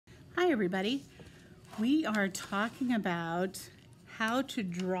Hi everybody. We are talking about how to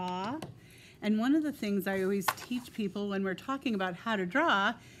draw, and one of the things I always teach people when we're talking about how to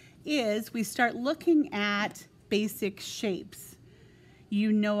draw is we start looking at basic shapes.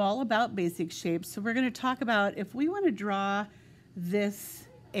 You know all about basic shapes, so we're going to talk about if we want to draw this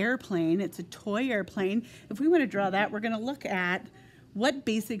airplane, it's a toy airplane, if we want to draw that, we're going to look at what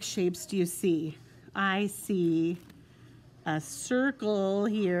basic shapes do you see. I see a circle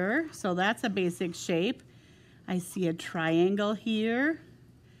here, so that's a basic shape. I see a triangle here,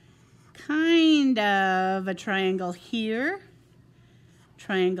 kind of a triangle here,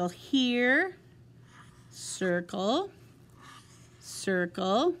 circle,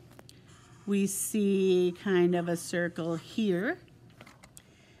 circle. We see kind of a circle here.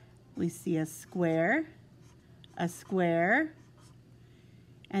 We see a square,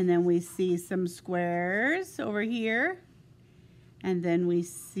 and then we see some squares over here. And then we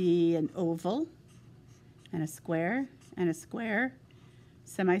see an oval, and a square,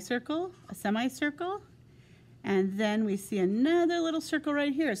 semicircle, a semicircle, and then we see another little circle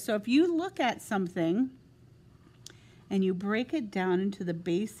right here. So if you look at something and you break it down into the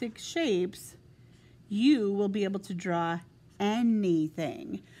basic shapes, you will be able to draw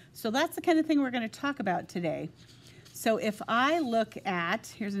anything. So that's the kind of thing we're going to talk about today. So if I look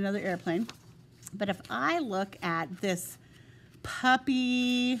at, here's another airplane, but if I look at this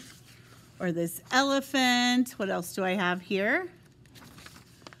puppy or this elephant, what else do I have here?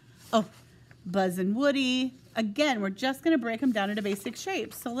 Oh, Buzz and Woody. Again, we're just going to break them down into basic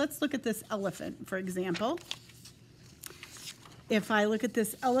shapes. So let's look at this elephant, for example. If I look at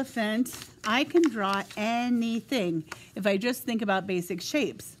this elephant, I can draw anything if I just think about basic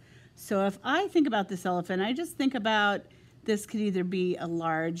shapes. So if I think about this elephant, I just think about this could either be a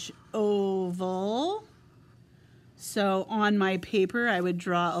large oval. So on my paper, I would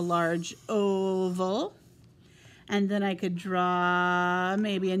draw a large oval. And then I could draw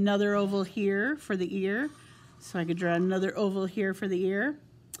maybe another oval here for the ear. So I could draw another oval here for the ear.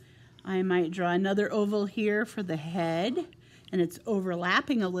 I might draw another oval here for the head, and it's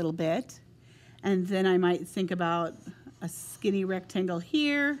overlapping a little bit. And then I might think about a skinny rectangle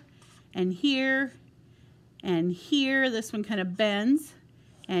here, and here, and here. This one kind of bends,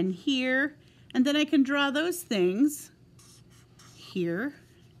 and here. And then I can draw those things here,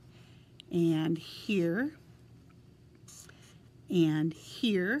 and here, and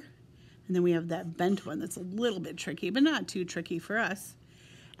here. And then we have that bent one that's a little bit tricky, but not too tricky for us.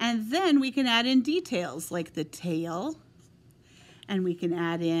 And then we can add in details like the tail, and we can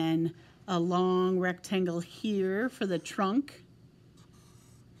add in a long rectangle here for the trunk.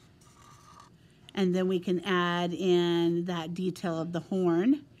 And then we can add in that detail of the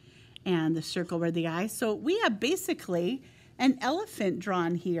horn and the circle where the eye. So we have basically an elephant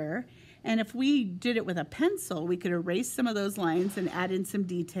drawn here. And if we did it with a pencil, we could erase some of those lines and add in some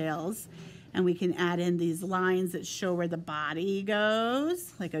details. And we can add in these lines that show where the body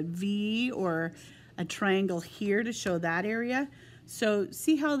goes, like a V or a triangle here to show that area. So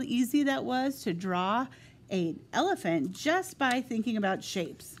see how easy that was to draw an elephant just by thinking about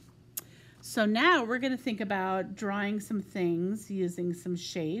shapes. So now we're going to think about drawing some things using some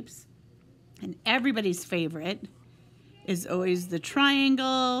shapes. And everybody's favorite is always the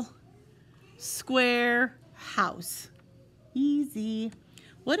triangle, square, house. Easy.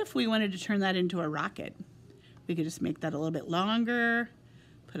 What if we wanted to turn that into a rocket? We could just make that a little bit longer,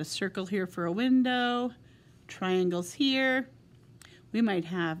 put a circle here for a window, triangles here. We might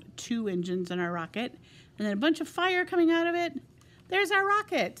have 2 engines in our rocket, and then a bunch of fire coming out of it. There's our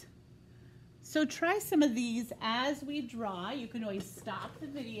rocket. So try some of these as we draw. You can always stop the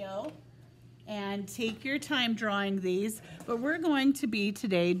video and take your time drawing these, but we're going to be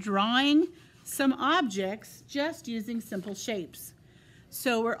today drawing some objects just using simple shapes.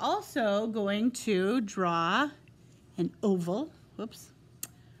 So we're also going to draw an oval. Whoops.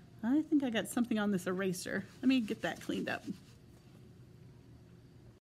 I think I got something on this eraser. Let me get that cleaned up.